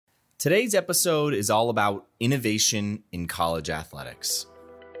Today's episode is all about innovation in college athletics.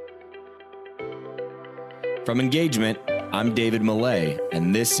 From Engagement, I'm David Millay,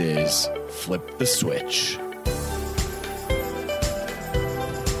 and this is Flip the Switch.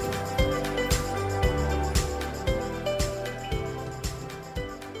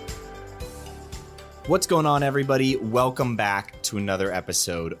 What's going on, everybody? Welcome back to another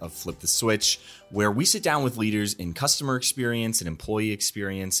episode of Flip the Switch, where we sit down with leaders in customer experience and employee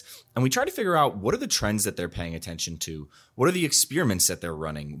experience, and we try to figure out what are the trends that they're paying attention to, what are the experiments that they're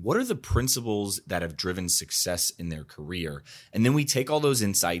running, what are the principles that have driven success in their career, and then we take all those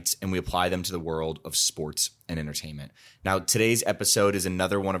insights and we apply them to the world of sports and entertainment. Now, today's episode is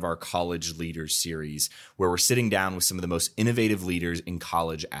another one of our College Leaders series, where we're sitting down with some of the most innovative leaders in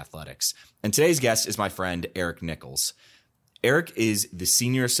college athletics. And today's guest is my friend, Eric Nichols. Eric is the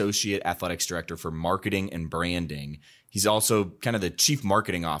Senior Associate Athletics Director for Marketing and Branding. He's also kind of the Chief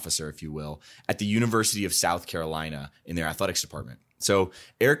Marketing Officer, if you will, at the University of South Carolina in their athletics department. So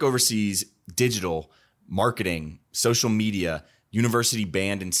Eric oversees digital, marketing, social media, university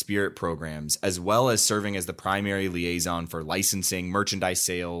band and spirit programs, as well as serving as the primary liaison for licensing, merchandise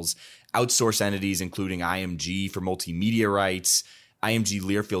sales, outsource entities, including IMG for multimedia rights, IMG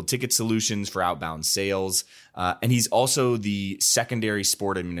Learfield Ticket Solutions for outbound sales. And he's also the secondary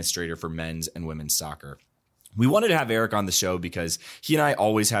sport administrator for men's and women's soccer. We wanted to have Eric on the show because he and I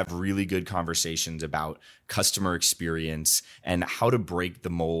always have really good conversations about customer experience and how to break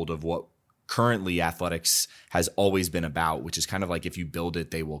the mold of what currently athletics has always been about, which is kind of like if you build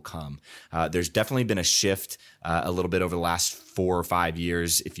it, they will come. There's definitely been a shift a little bit over the last 4 or 5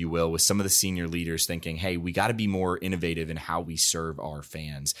 years, if you will, with some of the senior leaders thinking, hey, we got to be more innovative in how we serve our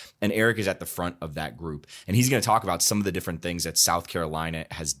fans. And Eric is at the front of that group. And he's going to talk about some of the different things that South Carolina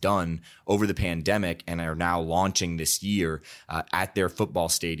has done over the pandemic and are now launching this year at their football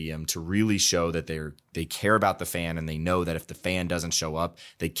stadium to really show that they care about the fan, and they know that if the fan doesn't show up,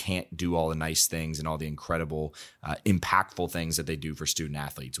 they can't do all the nice things and all the incredible, impactful things that they do for student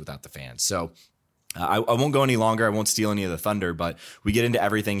athletes without the fans. So I won't go any longer. I won't steal any of the thunder, but we get into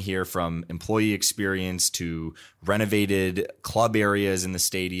everything here from employee experience to renovated club areas in the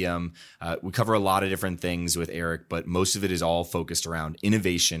stadium. We cover a lot of different things with Eric, but most of it is all focused around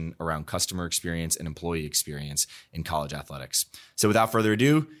innovation, around customer experience and employee experience in college athletics. So without further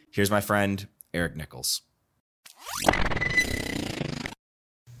ado, here's my friend, Eric Nichols.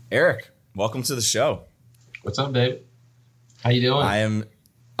 Eric, welcome to the show. What's up, Dave? How you doing?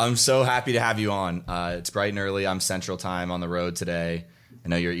 I'm so happy to have you on. It's bright and early. I'm Central Time on the road today. I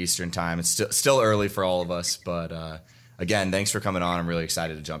know you're Eastern Time. It's still early for all of us, but again, thanks for coming on. I'm really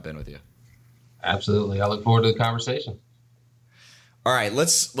excited to jump in with you. Absolutely. I look forward to the conversation. All right,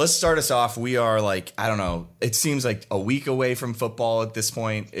 let's start us off. We are it seems like a week away from football at this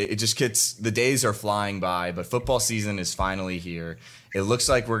point. It just gets, the days are flying by, but football season is finally here. It looks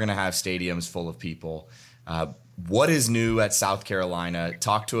like we're going to have stadiums full of people. What is new at South Carolina?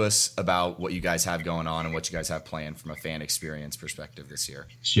 Talk to us about what you guys have going on and what you guys have planned from a fan experience perspective this year.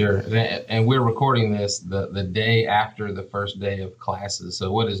 Sure. And we're recording this the day after the first day of classes.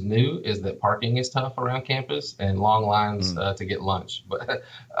 So what is new is that parking is tough around campus and long lines to get lunch. But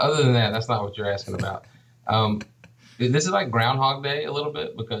other than that, that's not what you're asking about. This is like Groundhog Day a little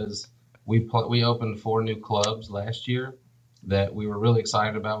bit because we opened 4 new clubs last year that we were really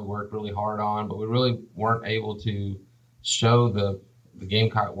excited about. We worked really hard on, but we really weren't able to show the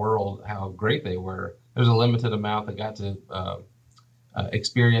Gamecock world how great they were. There's a limited amount that got to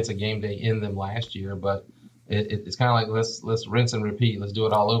experience a game day in them last year, but it's kind of like let's rinse and repeat. Let's do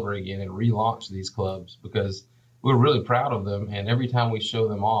it all over again and relaunch these clubs because we're really proud of them. And every time we show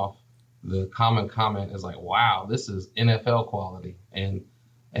them off, the common comment is like, wow, this is NFL quality. And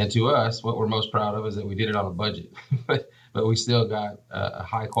to us, what we're most proud of is that we did it on a budget. But we still got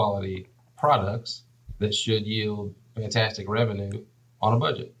high quality products that should yield fantastic revenue on a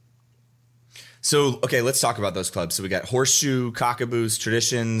budget. So, okay, let's talk about those clubs. So we got Horseshoe, Cockaboos,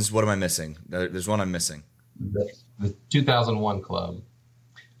 Traditions. What am I missing? There's one I'm missing. The 2001 club.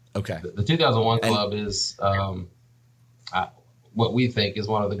 Okay. The 2001 club is what we think is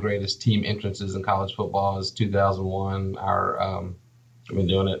one of the greatest team entrances in college football is 2001. I've been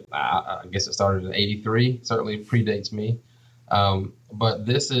doing it, I guess it started in 83, certainly predates me. But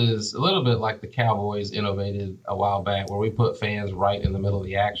this is a little bit like the Cowboys innovated a while back where we put fans right in the middle of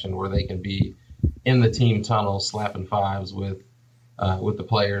the action where they can be in the team tunnel slapping fives with the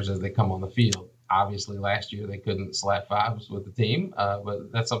players as they come on the field. Obviously, last year they couldn't slap fives with the team, but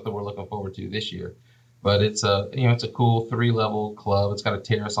that's something we're looking forward to this year. But it's a cool 3-level club. It's got a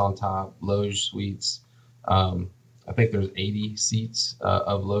terrace on top, loge suites, I think there's 80 seats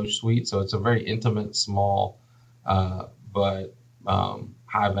of Loge Suite. So it's a very intimate, small, but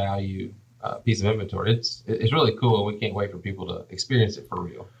high value piece of inventory. It's really cool. And we can't wait for people to experience it for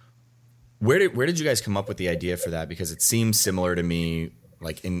real. Where did you guys come up with the idea for that? Because it seems similar to me.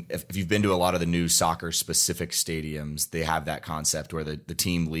 Like if you've been to a lot of the new soccer specific stadiums, they have that concept where the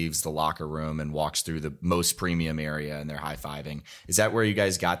team leaves the locker room and walks through the most premium area and they're high-fiving. Is that where you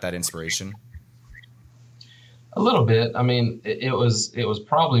guys got that inspiration? A little bit. I mean, it was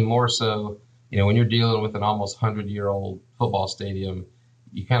probably more so, when you're dealing with an almost 100-year-old football stadium,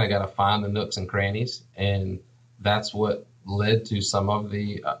 you kind of got to find the nooks and crannies. And that's what led to some of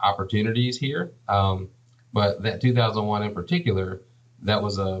the opportunities here. But that 2001 in particular, that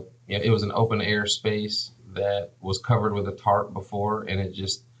was it was an open air space that was covered with a tarp before. And it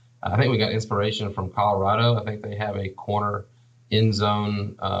just, I think we got inspiration from Colorado. I think they have a corner end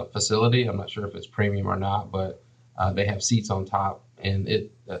zone facility. I'm not sure if it's premium or not, but they have seats on top. And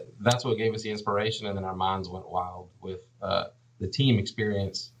that's what gave us the inspiration. And then our minds went wild with the team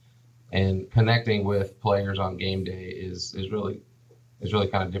experience, and connecting with players on game day is really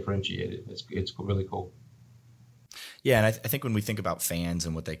kind of differentiated. It's really cool. Yeah, and I think when we think about fans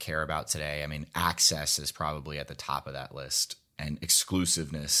and what they care about today, I mean, access is probably at the top of that list, and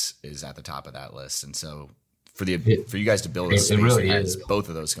exclusiveness is at the top of that list. And so for you guys to build a space really that has is. both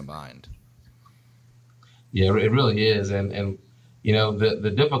of those combined. Yeah, it really is. And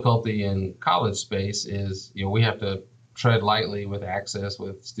the difficulty in college space is, we have to tread lightly with access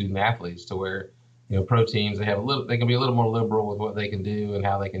with student athletes to where, pro teams, they can be a little more liberal with what they can do and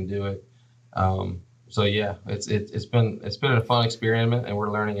how they can do it. So yeah, it's been a fun experiment, and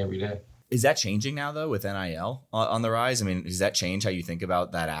we're learning every day. Is that changing now though with NIL on the rise? I mean, does that change how you think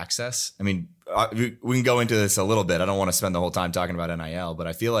about that access? I mean, we can go into this a little bit. I don't want to spend the whole time talking about NIL, but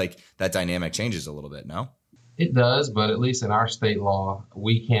I feel like that dynamic changes a little bit. No? It does, but at least in our state law,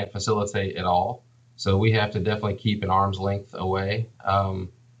 we can't facilitate at all. So we have to definitely keep an arm's length away.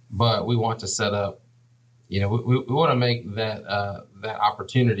 But we want to set up, we want to make that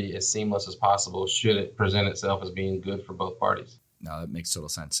opportunity as seamless as possible should it present itself as being good for both parties. No, that makes total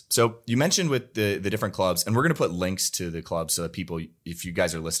sense. So you mentioned with the different clubs, and we're going to put links to the clubs so that people, if you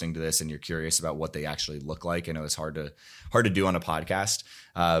guys are listening to this and you're curious about what they actually look like, I know it's hard to do on a podcast,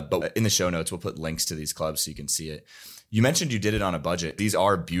 but in the show notes, we'll put links to these clubs so you can see it. You mentioned you did it on a budget. These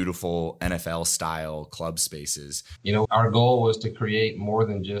are beautiful NFL style club spaces. Our goal was to create more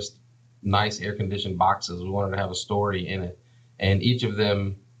than just nice air conditioned boxes. We wanted to have a story in it, and each of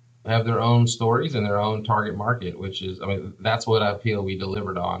them have their own stories and their own target market, which is, that's what I feel we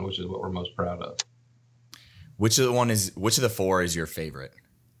delivered on, which is what we're most proud of. Which of the four is your favorite,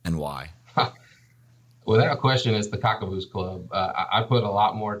 and why? Without question, it's the Cockaboose Club. I put a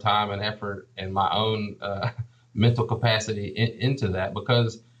lot more time and effort and my own mental capacity into that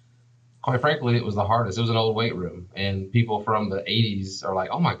because, quite frankly, it was the hardest. It was an old weight room, and people from the 80s are like,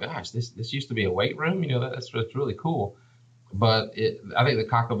 "Oh my gosh, this used to be a weight room." That's really cool. But I think the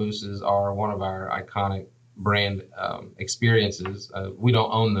Cockabooses are one of our iconic brand experiences. We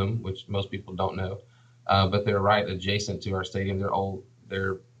don't own them, which most people don't know, but they're right adjacent to our stadium. They're old.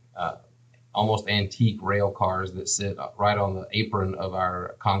 They're almost antique rail cars that sit right on the apron of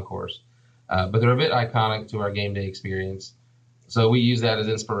our concourse. But they're a bit iconic to our game day experience. So we use that as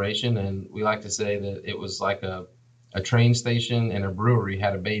inspiration, and we like to say that it was like a train station and a brewery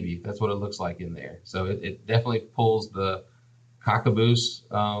had a baby. That's what it looks like in there. So it definitely pulls the Cockaboose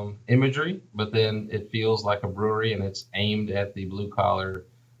imagery, but then it feels like a brewery, and it's aimed at the blue collar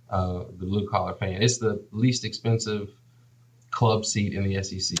fan. It's the least expensive club seat in the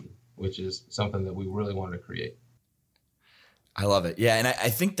SEC, which is something that we really wanted to create. I love it. Yeah. And I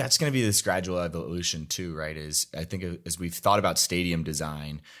think that's going to be this gradual evolution too, right? I think as we've thought about stadium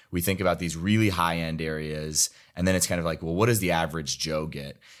design, we think about these really high end areas, and then it's kind of like, well, what does the average Joe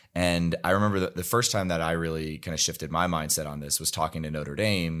get? And I remember the first time that I really kind of shifted my mindset on this was talking to Notre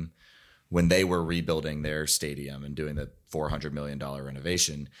Dame when they were rebuilding their stadium and doing the $400 million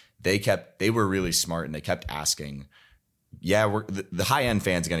renovation. They were really smart, and they kept asking, yeah, the high end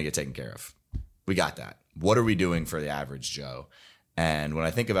fan's going to get taken care of. We got that. What are we doing for the average Joe? And when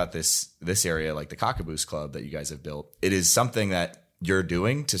I think about this area, like the Cockaboose Club that you guys have built, it is something that you're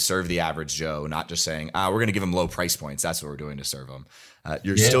doing to serve the average Joe, not just saying, we're going to give them low price points. That's what we're doing to serve them.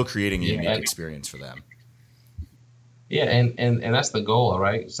 You're still creating a unique experience for them. Yeah, and that's the goal,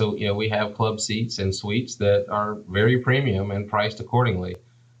 right? So, we have club seats and suites that are very premium and priced accordingly,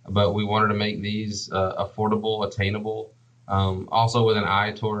 but we wanted to make these affordable, attainable, also with an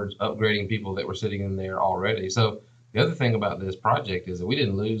eye towards upgrading people that were sitting in there already. So the other thing about this project is that we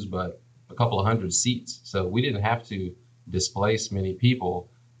didn't lose but a couple of hundred seats. So we didn't have to displace many people.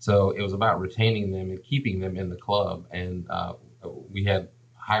 So it was about retaining them and keeping them in the club. And we had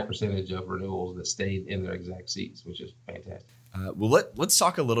high percentage of renewals that stayed in their exact seats, which is fantastic. Well, let's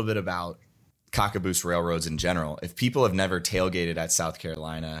talk a little bit about Cockaboose Railroads in general. If people have never tailgated at South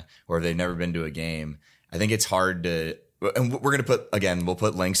Carolina or if they've never been to a game, I think it's hard to, and we're going to we'll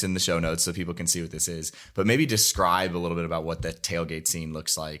put links in the show notes so people can see what this is, but maybe describe a little bit about what the tailgate scene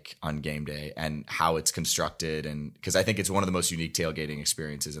looks like on game day and how it's constructed. And because I think it's one of the most unique tailgating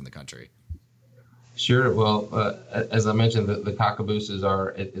experiences in the country. Sure. Well, as I mentioned, the Cockabooses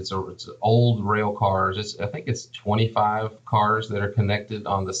it's old rail cars. I think it's 25 cars that are connected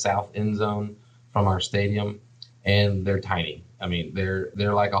on the south end zone from our stadium, and they're tiny. I mean,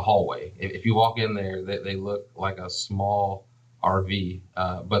 they're like a hallway. If you walk in there, they look like a small RV,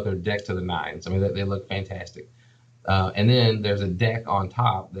 but they're decked to the nines. I mean, they look fantastic. And then there's a deck on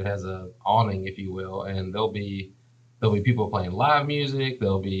top that has a awning, if you will, and there'll be people playing live music.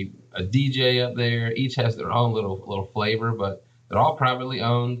 There'll be a DJ up there. Each has their own little flavor, but they're all privately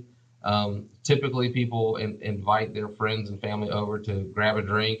owned. Typically, people invite their friends and family over to grab a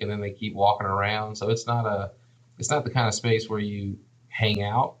drink, and then they keep walking around. So it's not the kind of space where you hang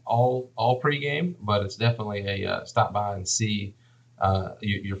out all pregame, but it's definitely a stop by and see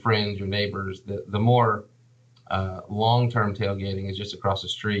your friends, your neighbors. The more long-term tailgating is just across the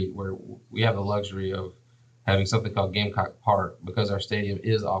street, where we have the luxury of having something called Gamecock Park. Because our stadium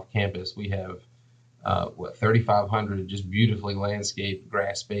is off campus, we have 3,500 just beautifully landscaped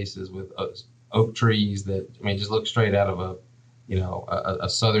grass spaces with oak trees that, I mean, just look straight out of a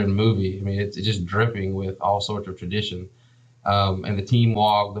Southern movie. I mean, it's just dripping with all sorts of tradition. And the team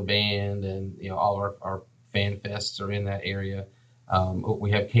walk, the band, and all our fan fests are in that area. We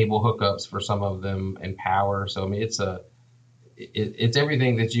have cable hookups for some of them and power. So I mean, it's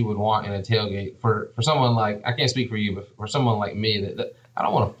everything that you would want in a tailgate for someone like, I can't speak for you, but for someone like me that I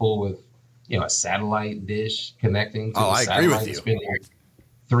don't want to fool with a satellite dish connecting to the I satellite. agree with you. Spending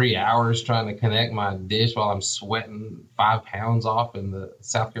 3 hours trying to connect my dish while I'm sweating 5 pounds off in the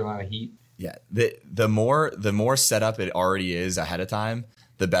South Carolina heat. Yeah, the more set up it already is ahead of time,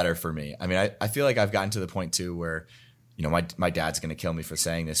 the better for me. I mean, I feel like I've gotten to the point too where, my dad's going to kill me for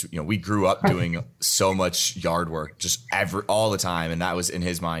saying this. We grew up doing so much yard work just all the time. And that was in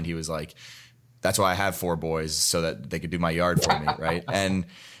his mind. He was like, that's why I have 4 boys, so that they could do my yard for me. Right.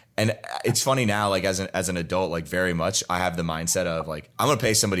 And it's funny now, like as an adult, like very much I have the mindset of like, I'm going to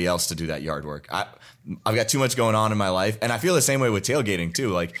pay somebody else to do that yard work. I've got too much going on in my life. And I feel the same way with tailgating too.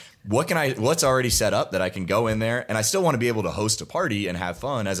 Like what's already set up that I can go in there, and I still want to be able to host a party and have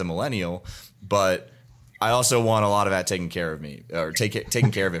fun as a millennial, but I also want a lot of that taken care of me, or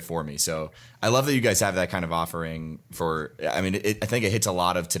taking care of it for me. So I love that you guys have that kind of offering for, I mean, I think it hits a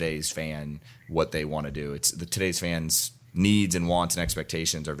lot of today's fan, what they want to do. It's today's fans' needs and wants and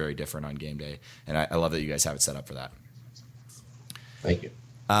expectations are very different on game day. And I love that you guys have it set up for that. Thank you.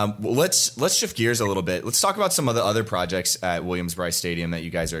 Well, let's shift gears a little bit. Let's talk about some of the other projects at Williams-Brice Stadium that you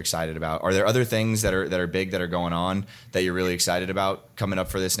guys are excited about. Are there other things that are big that are going on that you're really excited about coming up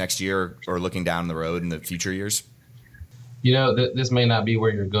for this next year, or looking down the road in the future years? This may not be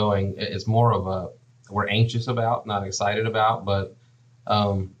where you're going. It's more of we're anxious about, not excited about. But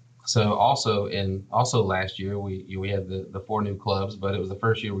so also last year we had the 4 new clubs, but it was the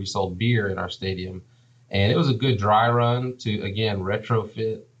first year we sold beer in our stadium. And it was a good dry run to, again,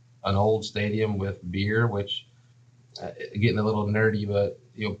 retrofit an old stadium with beer, which getting a little nerdy, but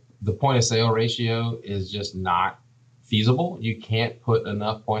the point of sale ratio is just not feasible. You can't put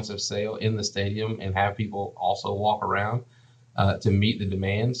enough points of sale in the stadium and have people also walk around to meet the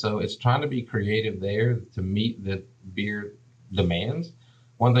demand. So it's trying to be creative there to meet the beer demands.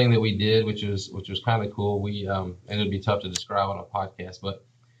 One thing that we did, which was kind of cool, and it'd be tough to describe on a podcast, but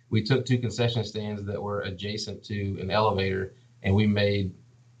we took 2 concession stands that were adjacent to an elevator, and we made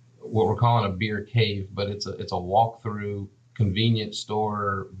what we're calling a beer cave, but it's a walk-through convenience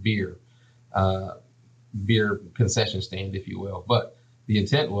store beer concession stand, if you will. But the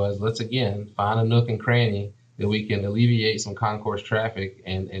intent was, let's again find a nook and cranny that we can alleviate some concourse traffic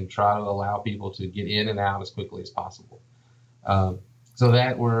and try to allow people to get in and out as quickly as possible. So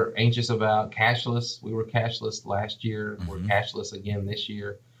that we're anxious about. Cashless. We were cashless last year. Mm-hmm. We're cashless again this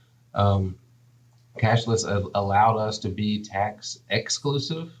year. Cashless allowed us to be tax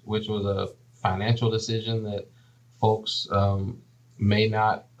exclusive, which was a financial decision that folks may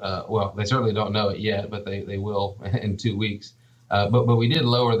not, they certainly don't know it yet, but they will in 2 weeks. But we did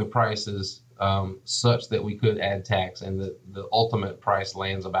lower the prices such that we could add tax, and the ultimate price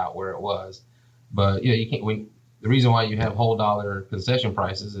lands about where it was. But you can't. the reason why you have whole dollar concession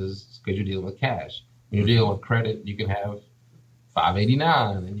prices is because you're dealing with cash. When you're dealing with credit, you can have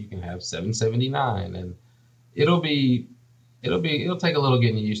 $5.89 and you can have $7.79, and it'll take a little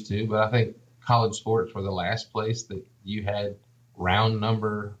getting used to. But I think college sports were the last place that you had round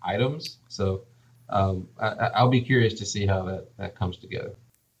number items. So I'll be curious to see how that comes together.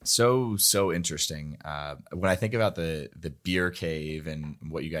 So interesting. When I think about the beer cave and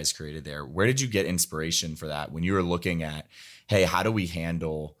what you guys created there, where did you get inspiration for that? When you were looking at, hey, how do we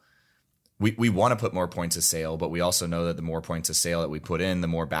handle, we want to put more points of sale, but we also know that the more points of sale that we put in, the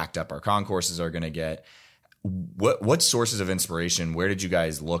more backed up our concourses are going to get. What sources of inspiration, where did you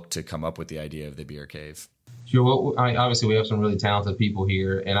guys look to come up with the idea of the beer cave? Sure. Well, obviously we have some really talented people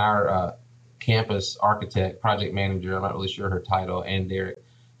here, and our campus architect, project manager, I'm not really sure her title, and Derek,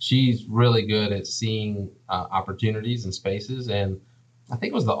 she's really good at seeing opportunities and spaces. And I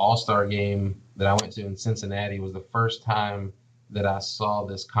think it was the All-Star game that I went to in Cincinnati was the first time that I saw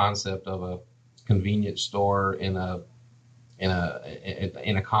this concept of a convenience store in a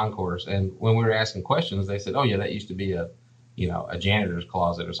concourse. And when we were asking questions, they said, "Oh yeah, that used to be a janitor's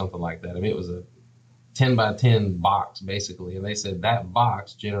closet or something like that." I mean, it was a 10 by 10 box basically. And they said that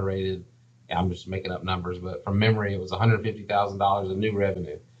box generated, I'm just making up numbers, but from memory, it was $150,000 of new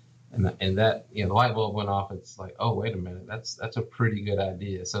revenue. And that, the light bulb went off. It's like, oh, wait a minute, that's a pretty good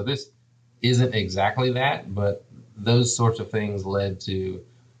idea. So this isn't exactly that, but those sorts of things led to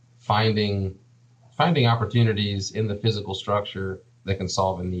finding opportunities in the physical structure that can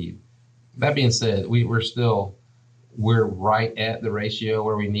solve a need. That being said, we're right at the ratio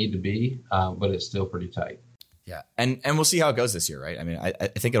where we need to be, but it's still pretty tight. Yeah. And we'll see how it goes this year, right? I mean, I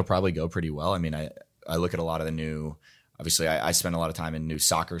think it'll probably go pretty well. I mean, I look at a lot of the new, obviously I spend a lot of time in new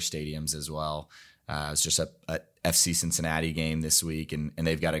soccer stadiums as well. I was just at FC Cincinnati game this week, and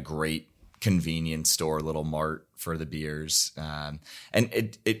they've got a great convenience store, little mart for the beers. And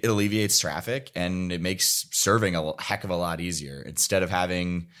it alleviates traffic, and it makes serving a heck of a lot easier. Instead of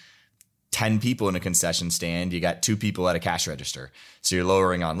having 10 people in a concession stand, you got 2 people at a cash register. So you're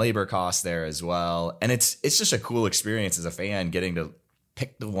lowering on labor costs there as well. And it's just a cool experience as a fan, getting to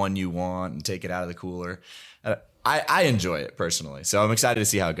pick the one you want and take it out of the cooler. I enjoy it personally. So I'm excited to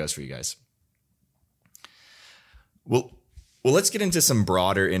see how it goes for you guys. Well, let's get into some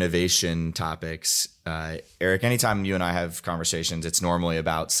broader innovation topics. Eric, anytime you and I have conversations, it's normally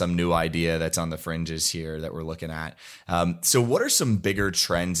about some new idea that's on the fringes here that we're looking at. So what are some bigger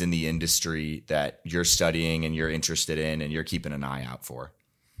trends in the industry that you're studying and you're interested in and you're keeping an eye out for?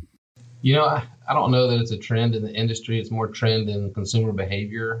 I don't know that it's a trend in the industry. It's more trend in consumer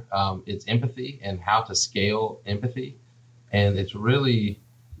behavior. It's empathy and how to scale empathy. And it's really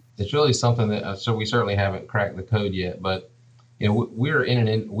something that so we certainly haven't cracked the code yet, but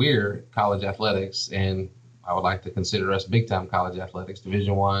we're college athletics, and I would like to consider us big time college athletics,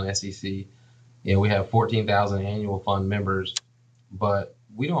 Division I, SEC. We have 14,000 annual fund members, but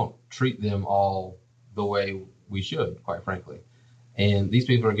we don't treat them all the way we should, quite frankly. And these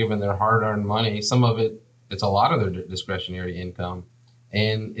people are given their hard-earned money. Some of it's a lot of their discretionary income,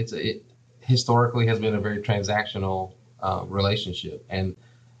 and it historically has been a very transactional relationship. And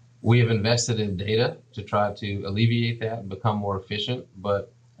we have invested in data to try to alleviate that and become more efficient,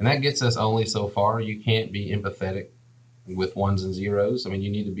 and that gets us only so far. You can't be empathetic with ones and zeros. I mean,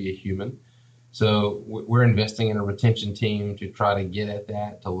 you need to be a human. So we're investing in a retention team to try to get at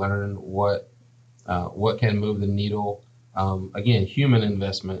that, to learn what can move the needle. Again, human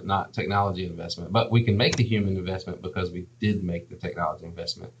investment, not technology investment, but we can make the human investment because we did make the technology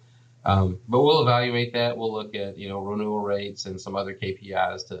investment. But we'll evaluate that. We'll look at, renewal rates and some other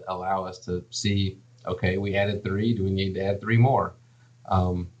KPIs to allow us to see, okay, we added 3. Do we need to add 3 more?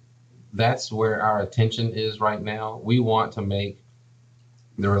 That's where our attention is right now. We want to make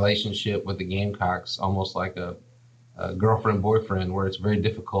the relationship with the Gamecocks almost like a girlfriend-boyfriend, where it's very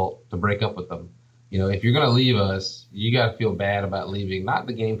difficult to break up with them. If you're going to leave us, you got to feel bad about leaving, not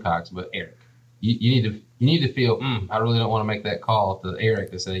the Gamecocks, but Eric. You need to feel, I really don't want to make that call to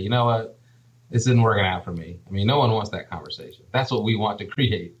Eric to say, you know what, this isn't working out for me. I mean, no one wants that conversation. That's what we want to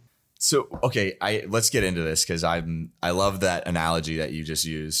create. So, okay, let's get into this, because I love that analogy that you just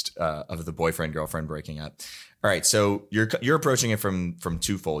used of the boyfriend girlfriend breaking up. All right, so you're approaching it from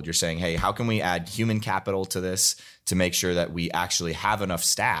twofold. You're saying, hey, how can we add human capital to this to make sure that we actually have enough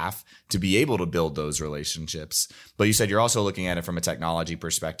staff to be able to build those relationships? But you said you're also looking at it from a technology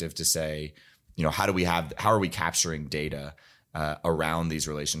perspective to say, how are we capturing data around these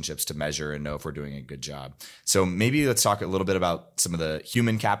relationships to measure and know if we're doing a good job. So maybe let's talk a little bit about some of the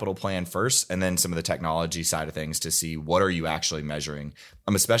human capital plan first, and then some of the technology side of things to see what are you actually measuring.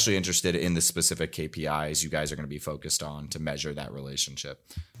 I'm especially interested in the specific KPIs you guys are going to be focused on to measure that relationship.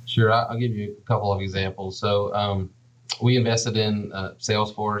 Sure. I'll give you a couple of examples. So we invested in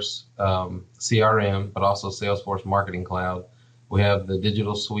Salesforce CRM, but also Salesforce Marketing Cloud. We have the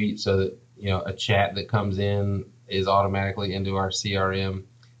digital suite so that, a chat that comes in is automatically into our CRM.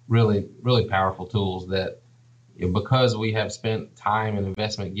 Really, really powerful tools that, because we have spent time and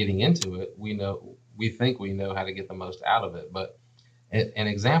investment getting into it, we think we know how to get the most out of it. But an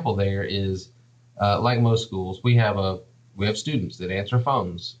example there is, like most schools, we have students that answer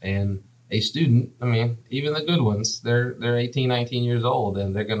phones, and a student, even the good ones, they're 18, 19 years old,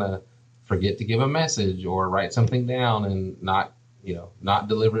 and they're going to forget to give a message or write something down and not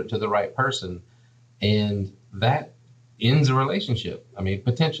deliver it to the right person. And that ends a relationship,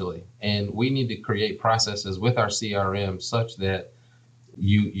 potentially. And we need to create processes with our CRM such that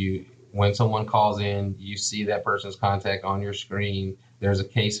you when someone calls in, you see that person's contact on your screen. There's a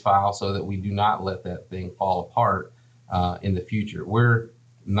case file so that we do not let that thing fall apart in the future. We're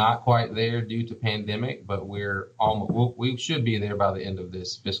not quite there due to pandemic, but we should be there by the end of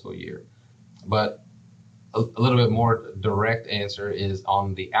this fiscal year. But a little bit more direct answer is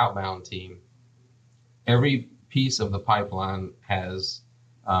on the outbound team. Every piece of the pipeline has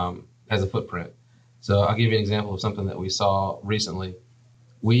a footprint. So I'll give you an example of something that we saw recently.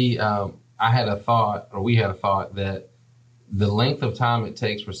 We had a thought that the length of time it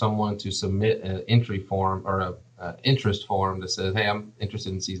takes for someone to submit an entry form or an interest form that says, "Hey, I'm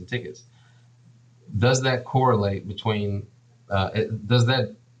interested in season tickets." Does that correlate between? Does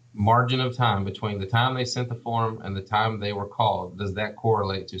that margin of time between the time they sent the form and the time they were called, does that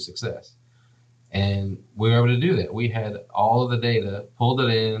correlate to success? And we were able to do that. We had all of the data, pulled it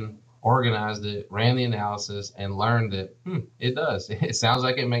in, organized it, ran the analysis, and learned that it does. It sounds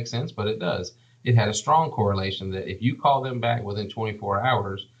like it makes sense, but it does. It had a strong correlation that if you call them back within 24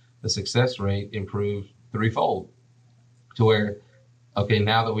 hours, the success rate improved threefold. To where, okay,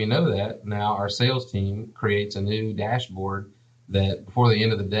 now that we know that, now our sales team creates a new dashboard that before the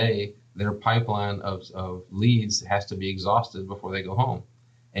end of the day, their pipeline of leads has to be exhausted before they go home.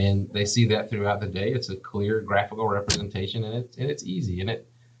 And they see that throughout the day. It's a clear graphical representation, and it's easy. And it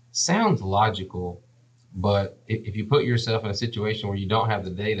sounds logical, but if you put yourself in a situation where you don't have the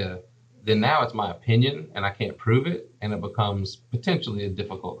data, then now it's my opinion and I can't prove it, and it becomes potentially a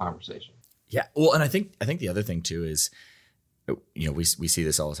difficult conversation. Yeah. Well, and I think the other thing too is, we see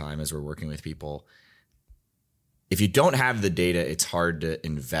this all the time as we're working with people. If you don't have the data, it's hard to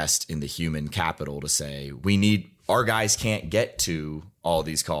invest in the human capital to say our guys can't get to all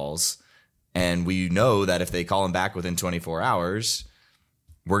these calls. And we know that if they call them back within 24 hours,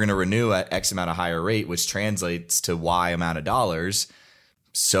 we're going to renew at X amount of higher rate, which translates to Y amount of dollars.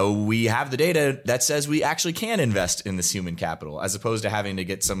 So we have the data that says we actually can invest in this human capital, as opposed to having to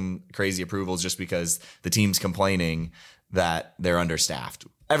get some crazy approvals just because the team's complaining that they're understaffed.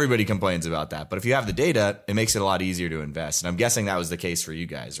 Everybody complains about that. But if you have the data, it makes it a lot easier to invest. And I'm guessing that was the case for you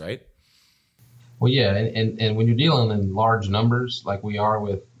guys, right? Well, yeah. And when you're dealing in large numbers like we are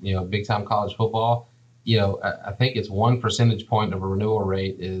with, big time college football, I think it's 1 percentage point of a renewal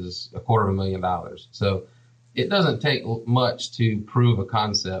rate is $250,000. So it doesn't take much to prove a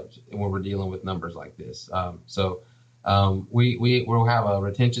concept when we're dealing with numbers like this. We'll have a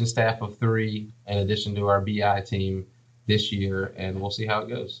retention staff of 3 in addition to our BI team this year, and we'll see how it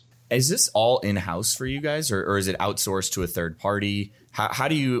goes. Is this all in-house for you guys, or is it outsourced to a third party? How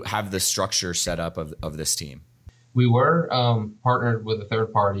do you have the structure set up of this team? We were partnered with a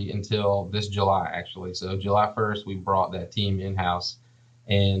third party until this July, actually. So July 1st, we brought that team in-house,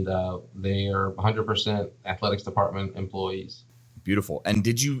 and they are 100% athletics department employees. Beautiful. And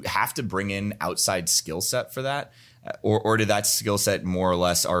did you have to bring in outside skill set for that? Or did that skill set more or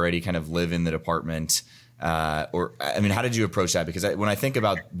less already kind of live in the department? How did you approach that? Because when I think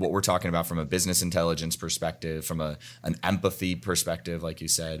about what we're talking about from a business intelligence perspective, from an empathy perspective, like you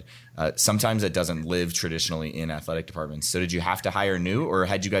said, sometimes it doesn't live traditionally in athletic departments. So did you have to hire new, or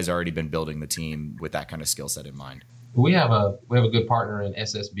had you guys already been building the team with that kind of skill set in mind? We have a good partner in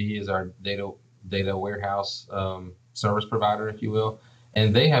SSB as our data warehouse service provider, if you will,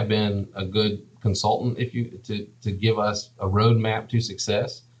 and they have been a good consultant to give us a roadmap to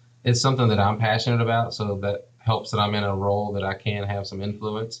success. It's something that I'm passionate about, so that helps that I'm in a role that I can have some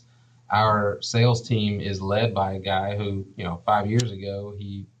influence. Our sales team is led by a guy who, 5 years ago,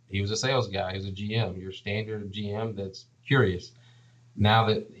 he was a sales guy. He was a GM, your standard GM that's curious. now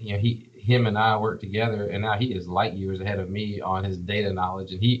that him and I work together, and now he is light years ahead of me on his data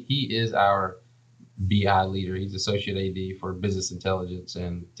knowledge, and he is our BI leader. He's associate AD for business intelligence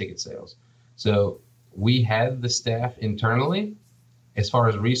and ticket sales. So we had the staff internally. As far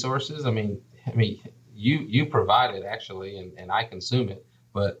as resources, I mean, you provide it actually, and I consume it,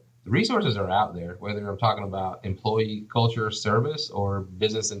 but the resources are out there, whether I'm talking about employee culture service or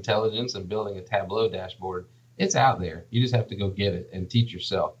business intelligence and building a Tableau dashboard. It's out there. You just have to go get it and teach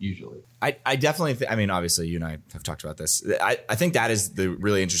yourself usually. I definitely, I mean, obviously you and I have talked about this. I think that is the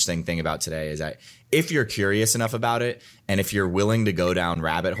really interesting thing about today is that if you're curious enough about it and if you're willing to go down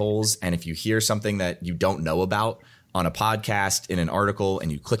rabbit holes and if you hear something that you don't know about on a podcast, in an article, and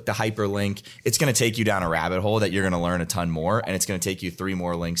you click the hyperlink, it's going to take you down a rabbit hole that you're going to learn a ton more. And it's going to take you 3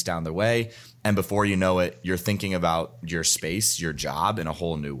 more links down the way. And before you know it, you're thinking about your space, your job in a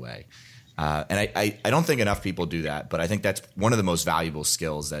whole new way. And I don't think enough people do that, but I think that's one of the most valuable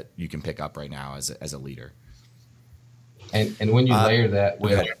skills that you can pick up right now as a leader. And when you layer that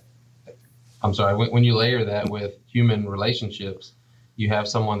with, when you layer that with human relationships, you have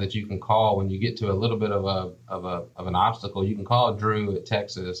someone that you can call when you get to a little bit of an obstacle. You can call Drew at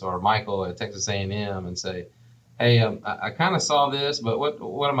Texas or Michael at Texas A&M and say, "Hey, I kind of saw this, but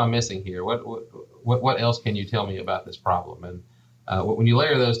what am I missing here? What else can you tell me about this problem?" And when you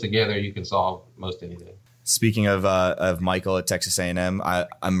layer those together, you can solve most anything. Speaking of Michael at Texas A&M,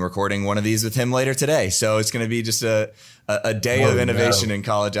 I'm recording one of these with him later today, so it's going to be just a day of innovation in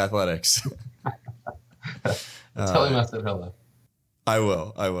college athletics. Tell him I said hello. I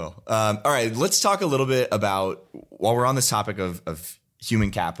will. All right, let's talk a little bit about, while we're on this topic of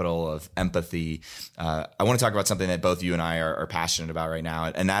human capital, of empathy, I want to talk about something that both you and I are passionate about right now,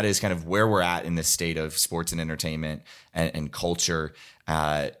 and that is kind of where we're at in this state of sports and entertainment and culture.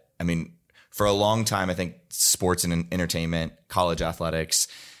 I mean, for a long time, I think sports and entertainment, college athletics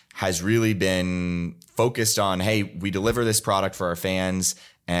has really been focused on, hey, we deliver this product for our fans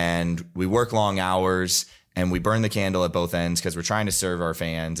and we work long hours and we burn the candle at both ends because we're trying to serve our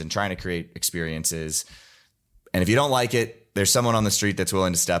fans and trying to create experiences. And if you don't like it, there's someone on the street that's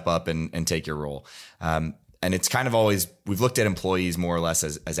willing to step up and take your role. And it's kind of always, we've looked at employees more or less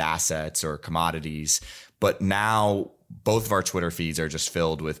as assets or commodities, but now both of our Twitter feeds are just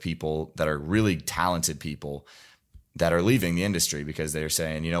filled with people that are really talented people that are leaving the industry because they're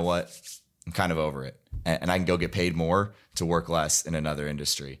saying, you know what, I'm kind of over it and I can go get paid more to work less in another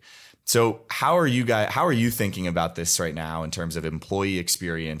industry. So how are you thinking about this right now in terms of employee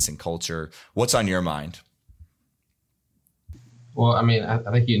experience and culture? What's on your mind? Well, I mean,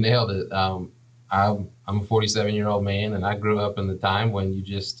 I think you nailed it. I'm a 47-year-old man, and I grew up in the time when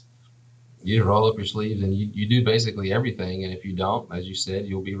you roll up your sleeves and you do basically everything. And if you don't, as you said,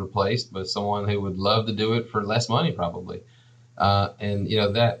 you'll be replaced by someone who would love to do it for less money, probably. And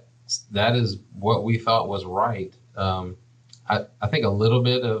that is what we thought was right. I think a little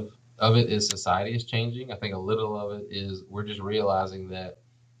bit of it is society is changing. I think a little of it is we're just realizing that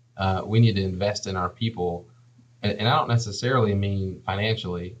we need to invest in our people. And I don't necessarily mean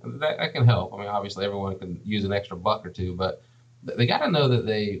financially. That can help. I mean, obviously everyone can use an extra buck or two, but they got to know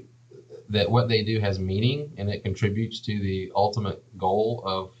that what they do has meaning and it contributes to the ultimate goal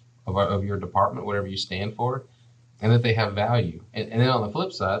of your department, whatever you stand for, and that they have value. And then on the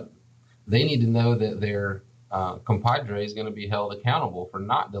flip side, they need to know that their compadre is going to be held accountable for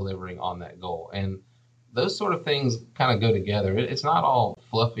not delivering on that goal. And those sort of things kind of go together. It's not all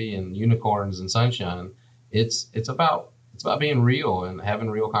fluffy and unicorns and sunshine. It's about being real and having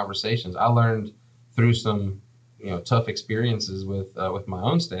real conversations. I learned through some tough experiences with my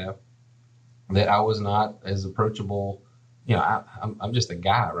own staff that I was not as approachable. I'm just a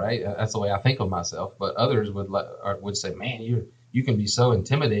guy, right? That's the way I think of myself. But others would say, "Man, you can be so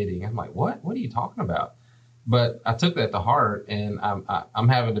intimidating." I'm like, "What? What are you talking about?" But I took that to heart, and I'm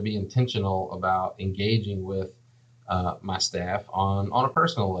having to be intentional about engaging with my staff on a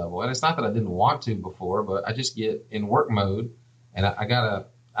personal level. And it's not that I didn't want to before, but I just get in work mode, and I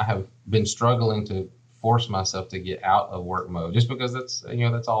have been struggling to force myself to get out of work mode just because that's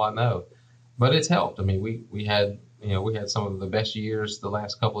all I know. But it's helped. I mean, we had some of the best years the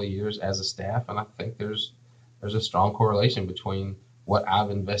last couple of years as a staff, and I think there's a strong correlation between what I've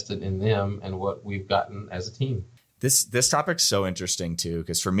invested in them and what we've gotten as a team. This topic's so interesting too,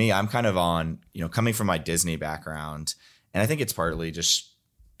 because for me, I'm kind of on, coming from my Disney background, and I think it's partly just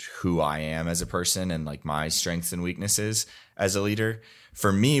who I am as a person and like my strengths and weaknesses as a leader.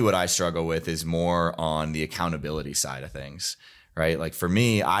 For me, what I struggle with is more on the accountability side of things, right? Like for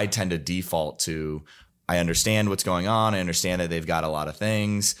me, I tend to default to, I understand what's going on. I understand that they've got a lot of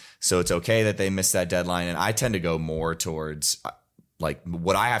things, so it's okay that they missed that deadline. And I tend to go more towards, Like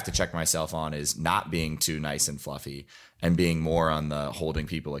what I have to check myself on is not being too nice and fluffy and being more on the holding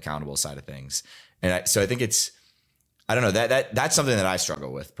people accountable side of things. And so I think I don't know, that's something that I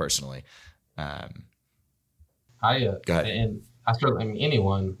struggle with personally. Go ahead. And I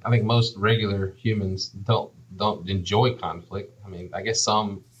think most regular humans don't enjoy conflict. I mean, I guess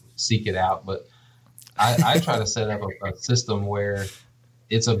some seek it out, but I try to set up a system where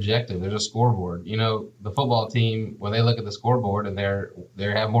it's objective. There's a scoreboard. The football team, when they look at the scoreboard and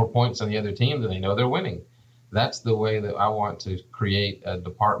they have more points than the other team, then they know they're winning. That's the way that I want to create a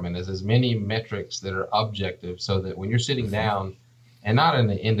department, is as many metrics that are objective, so that when you're sitting down, and not in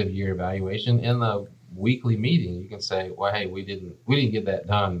the end of year evaluation, in the weekly meeting, you can say, well, hey, we didn't get that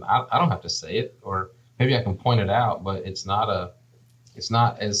done. I don't have to say it, or maybe I can point it out, but it's not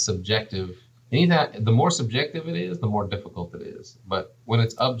as subjective. The more subjective it is, the more difficult it is. But when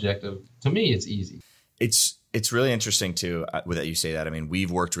it's objective, to me, it's easy. It's really interesting too, that you say that. I mean, we've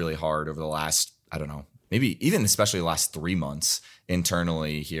worked really hard over the last, I don't know, maybe even especially the last 3 months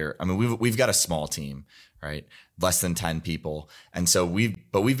internally here. I mean, we've got a small team, right? Less than 10 people. And so we've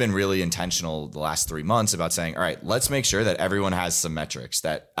been really intentional the last 3 months about saying, all right, let's make sure that everyone has some metrics,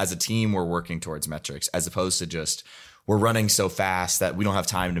 that as a team, we're working towards metrics, as opposed to just, we're running so fast that we don't have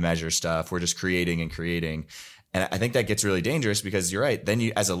time to measure stuff. We're just creating and creating. And I think that gets really dangerous, because you're right. Then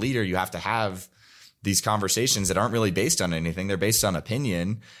you, as a leader, you have to have these conversations that aren't really based on anything. They're based on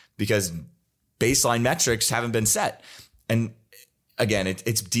opinion, because baseline metrics haven't been set. And again,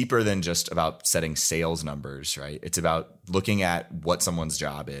 it's deeper than just about setting sales numbers, right? It's about looking at what someone's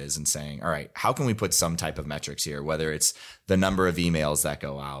job is and saying, all right, how can we put some type of metrics here? Whether it's the number of emails that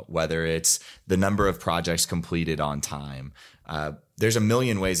go out, whether it's the number of projects completed on time. There's a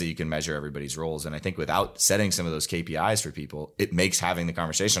million ways that you can measure everybody's roles. And I think without setting some of those KPIs for people, it makes having the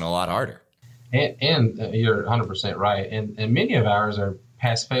conversation a lot harder. And you're 100% right. And many of ours are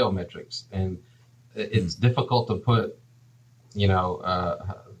pass-fail metrics. And it's difficult to put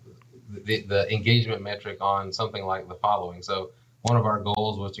the engagement metric on something like the following. So one of our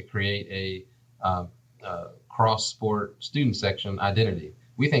goals was to create a cross-sport student section identity.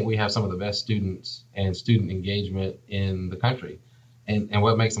 We think we have some of the best students and student engagement in the country. And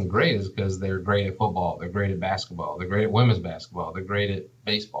what makes them great is because they're great at football, they're great at basketball, they're great at women's basketball, they're great at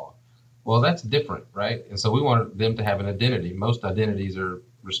baseball. Well, that's different, right? And so we want them to have an identity. Most identities are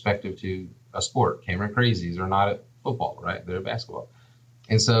respective to a sport. Cameron Crazies are not at football, right? They're at basketball.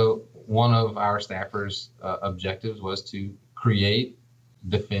 And so one of our staffers' objectives was to create,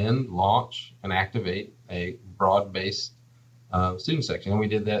 defend, launch, and activate a broad-based student section. And we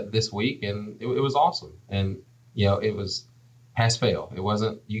did that this week, and it was awesome. And, it was pass-fail. It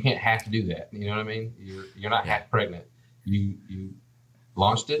wasn't, you can't have to do that. You know what I mean? You're not half pregnant. You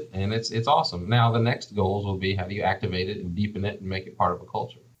launched it, and it's awesome. Now the next goals will be, how do you activate it and deepen it and make it part of a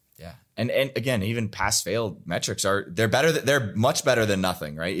culture? Yeah. And again, even pass-fail metrics they're much better than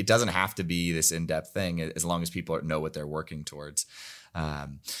nothing, right? It doesn't have to be this in-depth thing, as long as people know what they're working towards.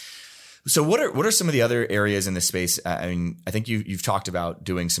 So what are some of the other areas in this space? I mean, I think you've talked about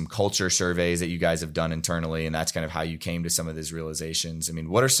doing some culture surveys that you guys have done internally, and that's kind of how you came to some of these realizations. I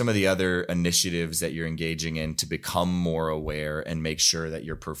mean, what are some of the other initiatives that you're engaging in to become more aware and make sure that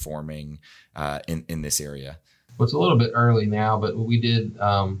you're performing in this area? Well, it's a little bit early now, but we did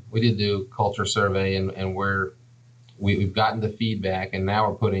do culture survey, and we've gotten the feedback, and now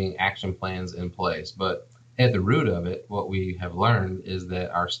we're putting action plans in place. But at the root of it, what we have learned is that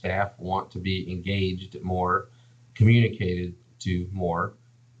our staff want to be engaged more, communicated to more.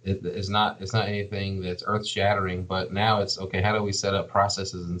 It's not anything that's earth shattering, but now it's okay. How do we set up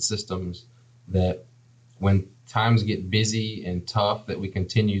processes and systems that, when times get busy and tough, that we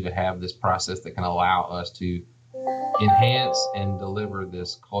continue to have this process that can allow us to enhance and deliver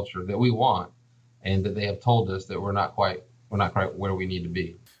this culture that we want, and that they have told us that we're not quite where we need to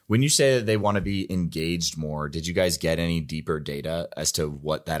be. When you say that they want to be engaged more, did you guys get any deeper data as to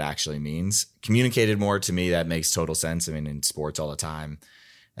what that actually means? Communicated more, to me, that makes total sense. I mean, in sports all the time,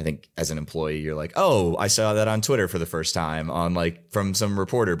 I think as an employee, you're like, oh, I saw that on Twitter for the first time from some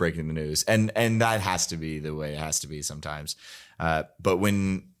reporter breaking the news. And that has to be the way it has to be sometimes. But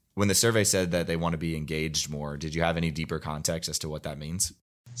when the survey said that they want to be engaged more, did you have any deeper context as to what that means?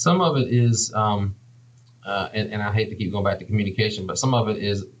 Some of it is, and I hate to keep going back to communication, but some of it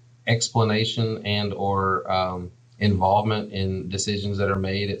is explanation and or involvement in decisions that are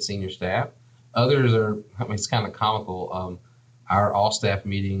made at senior staff. Others are, it's kind of comical. Our all staff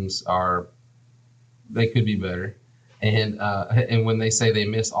meetings they could be better. And when they say they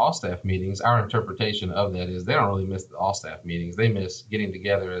miss all staff meetings, our interpretation of that is they don't really miss the all staff meetings. They miss getting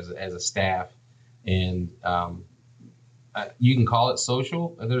together as a staff and you can call it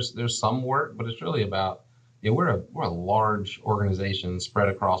social. There's some work, but it's really about, we're a large organization spread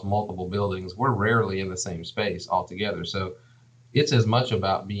across multiple buildings. We're rarely in the same space altogether. So it's as much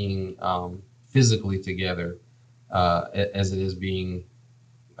about being physically together as it is being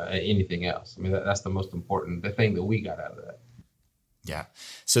anything else. I mean, that's the most important, the thing that we got out of that. Yeah.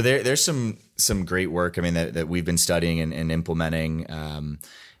 So there's some great work, I mean, that we've been studying and implementing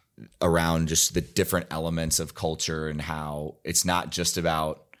around just the different elements of culture and how it's not just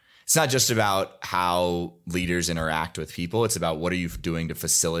about how leaders interact with people. It's about what are you doing to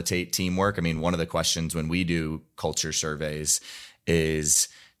facilitate teamwork? I mean, one of the questions when we do culture surveys is,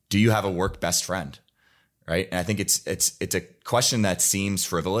 do you have a work best friend? Right. And I think it's a question that seems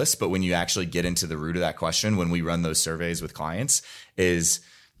frivolous, but when you actually get into the root of that question, when we run those surveys with clients, is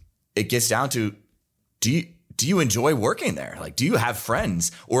it gets down to, do you enjoy working there? Like, do you have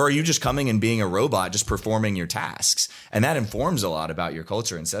friends, or are you just coming and being a robot, just performing your tasks? And that informs a lot about your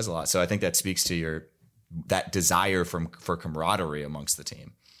culture and says a lot. So I think that speaks to that desire for camaraderie amongst the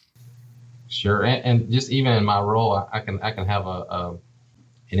team. Sure. And just even in my role, I can have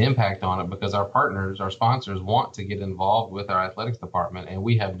an impact on it because our partners, our sponsors want to get involved with our athletics department. And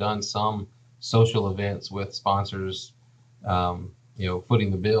we have done some social events with sponsors, footing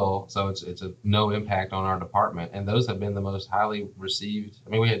the bill. So it's a no impact on our department. And those have been the most highly received. I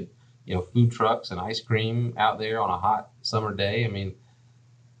mean, we had, food trucks and ice cream out there on a hot summer day. I mean,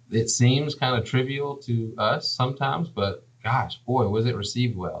 it seems kind of trivial to us sometimes, but gosh, boy, was it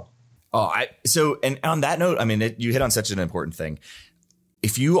received well. And on that note, I mean, you hit on such an important thing.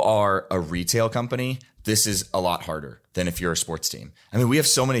 If you are a retail company, this is a lot harder than if you're a sports team. I mean, we have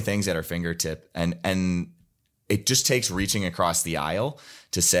so many things at our fingertip, and it just takes reaching across the aisle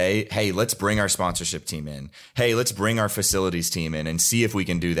to say, hey, let's bring our sponsorship team in. Hey, let's bring our facilities team in and see if we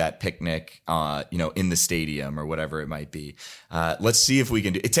can do that picnic, in the stadium or whatever it might be. Let's see if we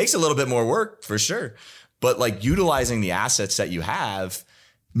can do. It takes a little bit more work for sure, but like utilizing the assets that you have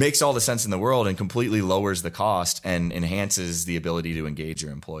makes all the sense in the world and completely lowers the cost and enhances the ability to engage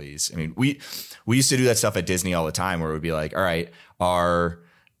your employees. I mean, we used to do that stuff at Disney all the time, where it would be like, all right, our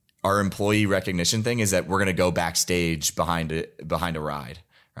employee recognition thing is that we're going to go backstage behind a ride,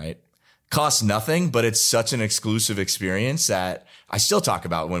 right? Costs nothing, but it's such an exclusive experience that I still talk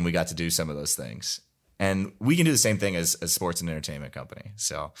about when we got to do some of those things. And we can do the same thing as a sports and entertainment company.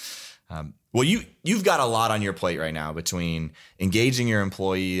 So, well, you've got a lot on your plate right now between engaging your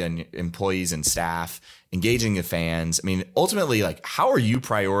employees and staff, engaging the fans. I mean, ultimately, like, how are you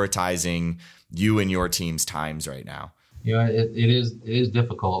prioritizing you and your team's times right now? It is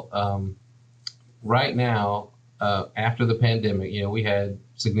difficult. Right now, after the pandemic, we had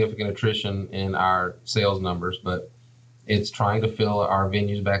significant attrition in our sales numbers, but it's trying to fill our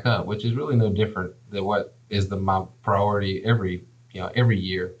venues back up, which is really no different than what is my priority every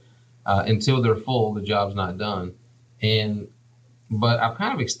year. Until they're full, the job's not done. But I've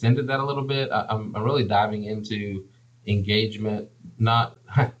kind of extended that a little bit. I'm really diving into engagement, not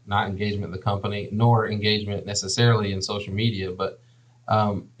engagement in the company, nor engagement necessarily in social media, but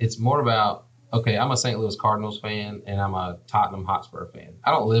it's more about, okay, I'm a St. Louis Cardinals fan and I'm a Tottenham Hotspur fan.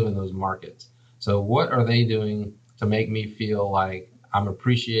 I don't live in those markets. So what are they doing to make me feel like I'm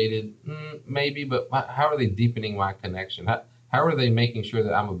appreciated? Maybe, but how are they deepening my connection? How are they making sure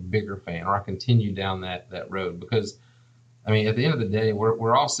that I'm a bigger fan, or I continue down that road? Because, I mean, at the end of the day,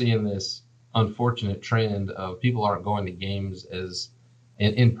 we're all seeing this unfortunate trend of people aren't going to games as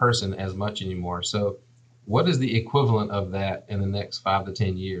in person as much anymore. So what is the equivalent of that in the next 5 to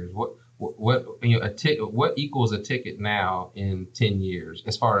 10 years? What equals a ticket now in 10 years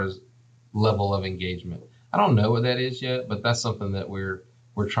as far as level of engagement? I don't know what that is yet, but that's something that we're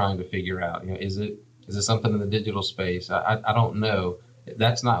trying to figure out. Is it something in the digital space? I don't know.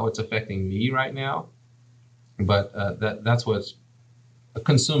 That's not what's affecting me right now, but that's what's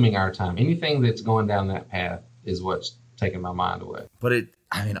consuming our time. Anything that's going down that path is what's taking my mind away. But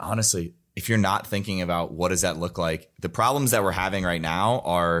honestly, if you're not thinking about what does that look like, the problems that we're having right now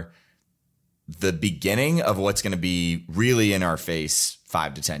are the beginning of what's going to be really in our face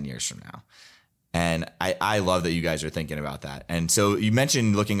 5 to 10 years from now. And I love that you guys are thinking about that. And so you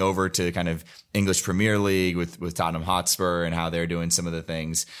mentioned looking over to kind of English Premier League with Tottenham Hotspur and how they're doing some of the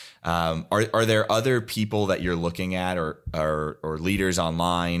things. Are there other people that you're looking at or leaders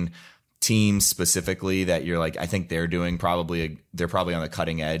online, teams specifically, that you're like, I think they're probably on the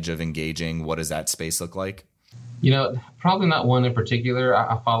cutting edge of engaging? What does that space look like? Probably not one in particular.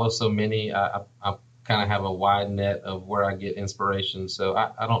 I follow so many. I kind of have a wide net of where I get inspiration. So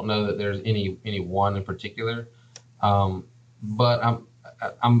I don't know that there's any one in particular. But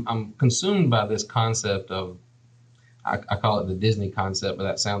I'm consumed by this concept of I call it the Disney concept, but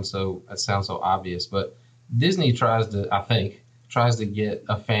that sounds so obvious. But Disney tries to get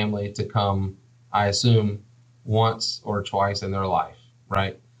a family to come, I assume, once or twice in their life,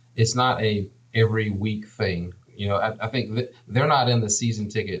 right? It's not a every week thing. I think that they're not in the season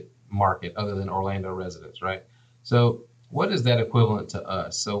ticket market other than Orlando residents, right? So what is that equivalent to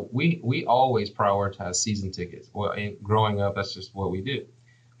us? So we always prioritize season tickets. Well, growing up, that's just what we do.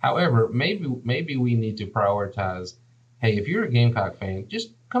 However, maybe we need to prioritize, hey, if you're a Gamecock fan,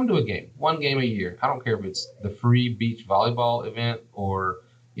 just come to a game, one game a year. I don't care if it's the free beach volleyball event or,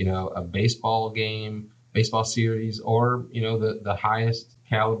 a baseball game, baseball series, or, the highest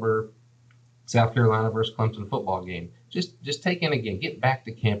caliber South Carolina versus Clemson football game. Just take in a game, get back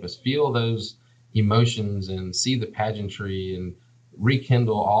to campus, feel those emotions and see the pageantry and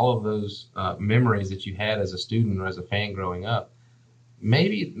rekindle all of those memories that you had as a student or as a fan growing up.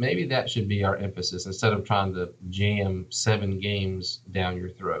 Maybe that should be our emphasis instead of trying to jam 7 games down your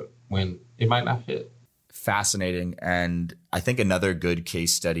throat when it might not fit. Fascinating. And I think another good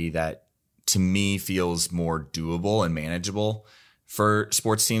case study that to me feels more doable and manageable for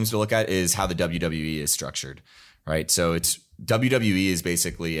sports teams to look at is how the WWE is structured, right? So WWE is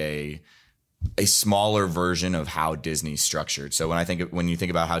basically a smaller version of how Disney's structured. So when you think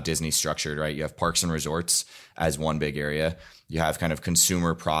about how Disney's structured, right, you have parks and resorts as one big area. You have kind of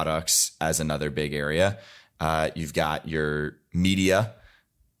consumer products as another big area. You've got your media,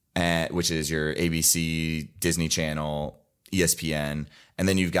 which is your ABC, Disney Channel, ESPN, and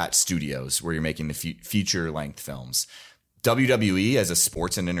then you've got studios where you're making the feature length films. WWE as a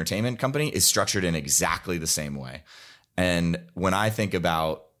sports and entertainment company is structured in exactly the same way. And when I think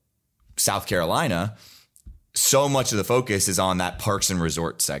about South Carolina, so much of the focus is on that parks and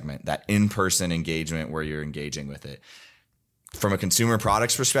resort segment, that in-person engagement where you're engaging with it. From a consumer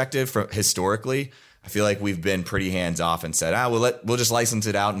products perspective, historically, I feel like we've been pretty hands off and said, we'll just license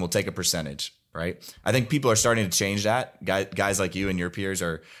it out and we'll take a percentage, right? I think people are starting to change that. Guys like you and your peers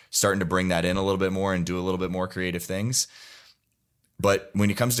are starting to bring that in a little bit more and do a little bit more creative things. But when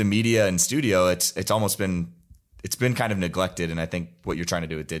it comes to media and studio, it's been kind of neglected, and I think what you're trying to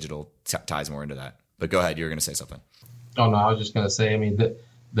do with digital ties more into that. But go ahead, you were going to say something. Oh no, I was just going to say, I mean,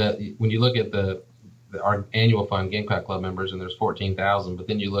 when you look at our annual fund Gamecock Club members, and there's 14,000, but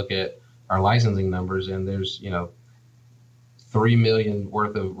then you look at our licensing numbers, and there's $3 million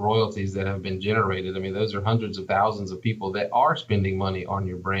worth of royalties that have been generated. I mean, those are hundreds of thousands of people that are spending money on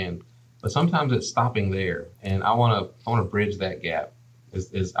your brand. But sometimes it's stopping there, and I want to bridge that gap.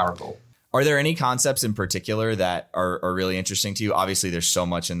 Is our goal. Are there any concepts in particular that are really interesting to you? Obviously, there's so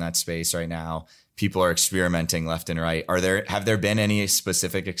much in that space right now. People are experimenting left and right. Have there been any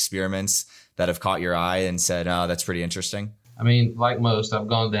specific experiments that have caught your eye and said, "Oh, that's pretty interesting"? I mean, like most, I've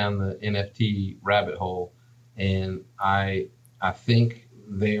gone down the NFT rabbit hole, and I think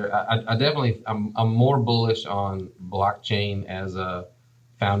I'm more bullish on blockchain as a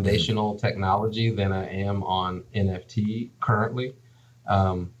foundational technology than I am on NFT currently.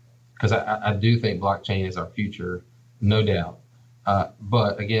 Because I do think blockchain is our future, no doubt.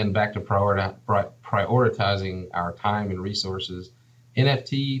 But again, back to prioritizing our time and resources.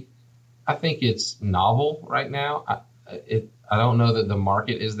 NFT, I think it's novel right now. I don't know that the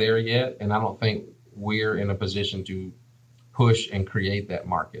market is there yet, and I don't think we're in a position to push and create that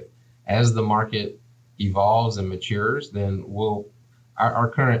market. As the market evolves and matures, then our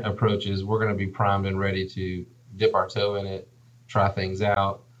current approach is we're going to be primed and ready to dip our toe in it, try things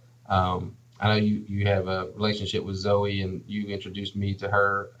out. I know you have a relationship with Zoe, and you introduced me to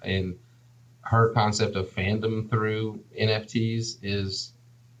her, and her concept of fandom through NFTs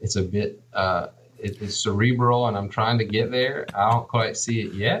it's a bit it's cerebral, and I'm trying to get there. I don't quite see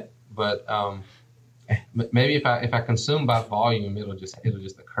it yet, but maybe if I consume by volume, it'll just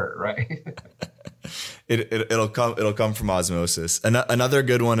occur, right? It'll come from osmosis. Another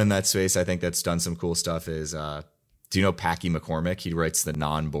good one in that space, I think, that's done some cool stuff is do you know Packy McCormick? He writes the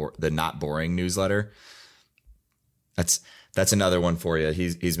Not Boring newsletter. That's another one for you.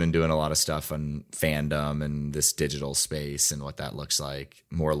 He's been doing a lot of stuff on fandom and this digital space and what that looks like,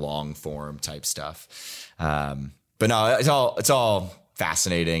 more long form type stuff. But no, it's all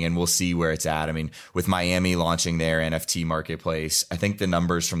fascinating, and we'll see where it's at. I mean, with Miami launching their NFT marketplace, I think the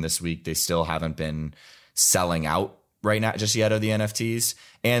numbers from this week, they still haven't been selling out right now just yet of the NFTs,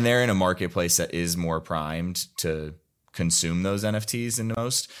 and they're in a marketplace that is more primed to consume those NFTs than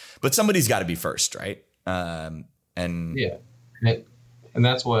most. But somebody's got to be first, right? And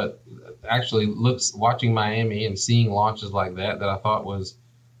that's what actually watching Miami and seeing launches like that I thought was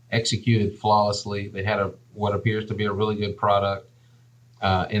executed flawlessly. They had what appears to be a really good product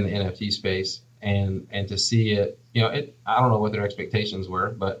in the NFT space. and to see it, I don't know what their expectations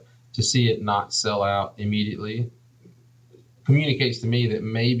were, but to see it not sell out immediately communicates to me that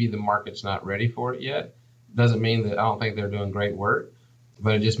maybe the market's not ready for it yet. Doesn't mean that I don't think they're doing great work,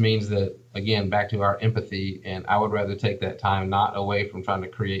 but it just means that, again, back to our empathy, and I would rather take that time not away from trying to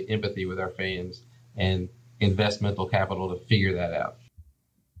create empathy with our fans and invest mental capital to figure that out.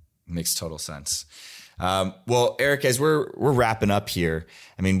 Makes total sense. Well, Eric, as we're wrapping up here,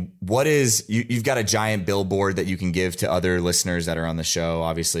 I mean, you've got a giant billboard that you can give to other listeners that are on the show,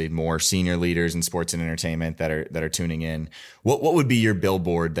 obviously more senior leaders in sports and entertainment that are tuning in. What would be your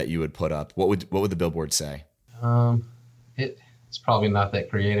billboard that you would put up? What would the billboard say? It's probably not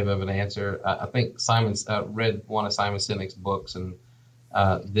that creative of an answer. I think Simon's read one of Simon Sinek's books, and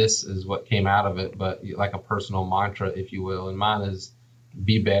this is what came out of it, but like a personal mantra, if you will. And mine is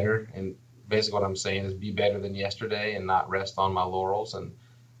be better. And basically what I'm saying is be better than yesterday and not rest on my laurels.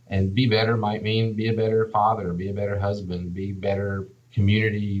 And be better might mean be a better father, be a better husband, be a better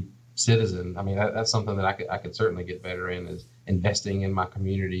community citizen. I mean, that's something that I could certainly get better in, is investing in my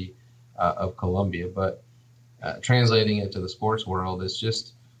community of Columbia. But translating it to the sports world, it's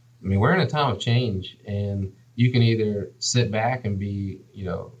just, I mean, we're in a time of change, and you can either sit back and be,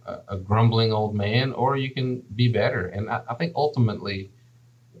 a grumbling old man, or you can be better. And I think ultimately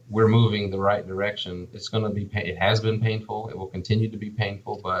we're moving the right direction. It's going to be, it has been painful. It will continue to be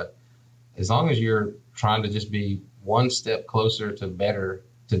painful, but as long as you're trying to just be one step closer to better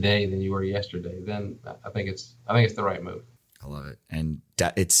today than you were yesterday, then I think it's the right move. I love it. And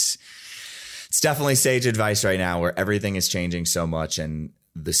it's definitely sage advice right now, where everything is changing so much, and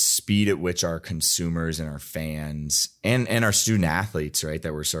the speed at which our consumers and our fans and our student athletes, right,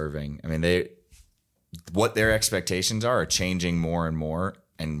 that we're serving, I mean, what their expectations are changing more and more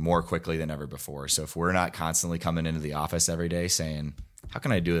quickly than ever before. So if we're not constantly coming into the office every day saying, how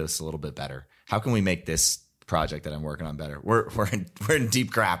can I do this a little bit better? How can we make this project that I'm working on better? We're in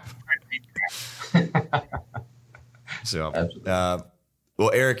deep crap. So,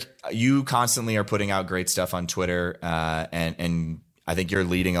 well, Eric, you constantly are putting out great stuff on Twitter, and I think you're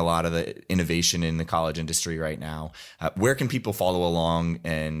leading a lot of the innovation in the college industry right now. Where can people follow along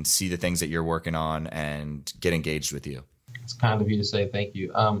and see the things that you're working on and get engaged with you? It's kind of you to say thank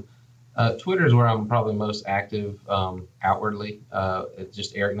you. Twitter is where I'm probably most active outwardly. It's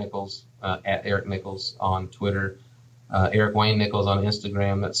just Eric Nichols, at Eric Nichols on Twitter. Eric Wayne Nichols on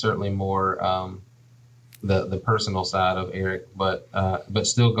Instagram. That's certainly more the personal side of Eric, but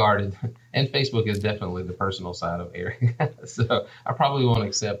still guarded. And Facebook is definitely the personal side of Eric. So I probably won't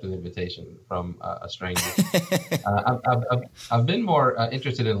accept an invitation from a stranger. I've been more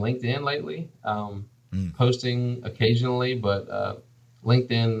interested in LinkedIn lately, posting occasionally, but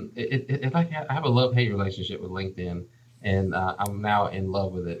LinkedIn, I have a love-hate relationship with LinkedIn. And I'm now in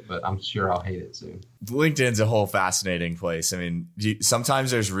love with it, but I'm sure I'll hate it soon. LinkedIn's a whole fascinating place. I mean, sometimes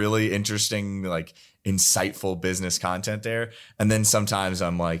there's really interesting, like insightful business content there, and then sometimes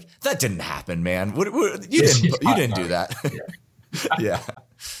I'm like, that didn't happen, man. You didn't do that. Yeah. Yeah.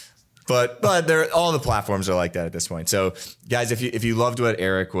 But all the platforms are like that at this point. So, guys, if you loved what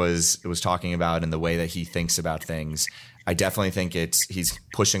Eric was talking about and the way that he thinks about things, I definitely think he's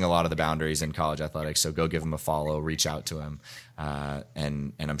pushing a lot of the boundaries in college athletics. So go give him a follow, reach out to him,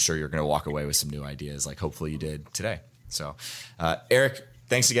 and I'm sure you're going to walk away with some new ideas, like hopefully you did today. So, Eric,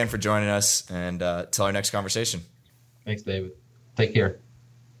 thanks again for joining us, and till our next conversation. Thanks, David. Take care.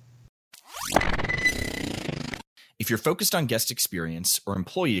 If you're focused on guest experience or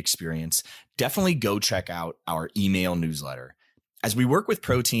employee experience, definitely go check out our email newsletter. As we work with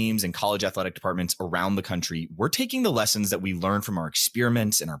pro teams and college athletic departments around the country, we're taking the lessons that we learn from our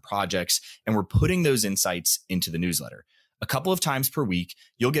experiments and our projects, and we're putting those insights into the newsletter. A couple of times per week,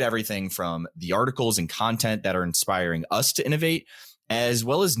 you'll get everything from the articles and content that are inspiring us to innovate, as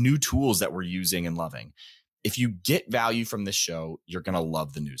well as new tools that we're using and loving. If you get value from this show, you're going to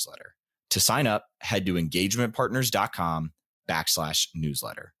love the newsletter. To sign up, head to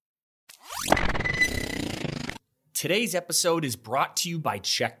engagementpartners.com/newsletter. Today's episode is brought to you by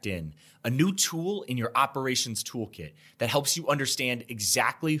Checked In, a new tool in your operations toolkit that helps you understand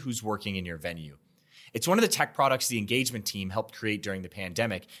exactly who's working in your venue. It's one of the tech products the engagement team helped create during the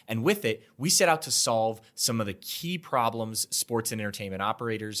pandemic, and with it, we set out to solve some of the key problems sports and entertainment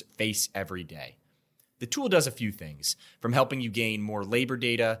operators face every day. The tool does a few things, from helping you gain more labor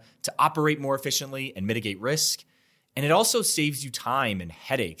data to operate more efficiently and mitigate risk. And it also saves you time and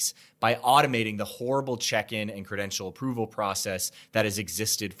headaches by automating the horrible check-in and credential approval process that has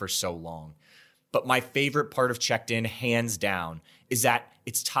existed for so long. But my favorite part of Checked In, hands down, is that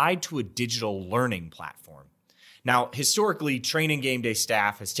it's tied to a digital learning platform. Now, historically, training game day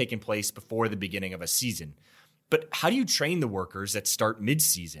staff has taken place before the beginning of a season. But how do you train the workers that start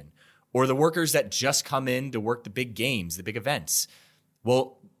mid-season or the workers that just come in to work the big games, the big events?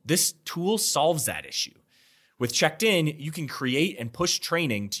 Well, this tool solves that issue. With Checked In, you can create and push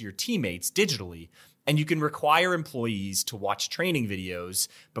training to your teammates digitally, and you can require employees to watch training videos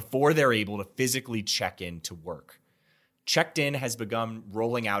before they're able to physically check in to work. Checked In has begun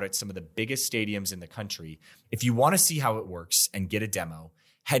rolling out at some of the biggest stadiums in the country. If you want to see how it works and get a demo,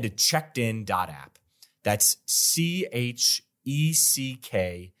 head to checkedin.app. That's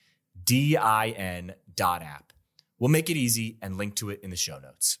CHECKDIN.app. We'll make it easy and link to it in the show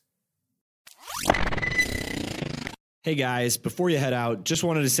notes. Hey guys, before you head out, just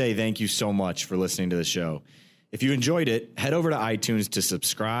wanted to say thank you so much for listening to the show. If you enjoyed it, head over to iTunes to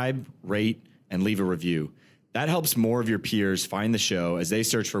subscribe, rate, and leave a review. That helps more of your peers find the show as they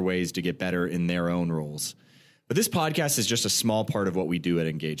search for ways to get better in their own roles. But this podcast is just a small part of what we do at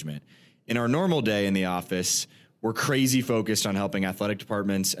Engagement. In our normal day in the office, we're crazy focused on helping athletic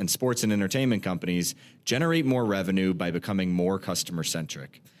departments and sports and entertainment companies generate more revenue by becoming more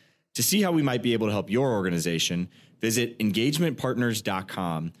customer-centric. To see how we might be able to help your organization, visit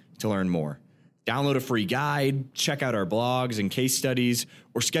engagementpartners.com to learn more. Download a free guide, check out our blogs and case studies,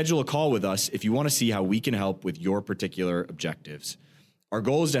 or schedule a call with us if you want to see how we can help with your particular objectives. Our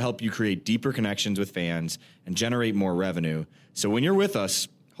goal is to help you create deeper connections with fans and generate more revenue. So when you're with us,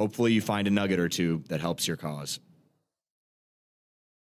 hopefully you find a nugget or two that helps your cause.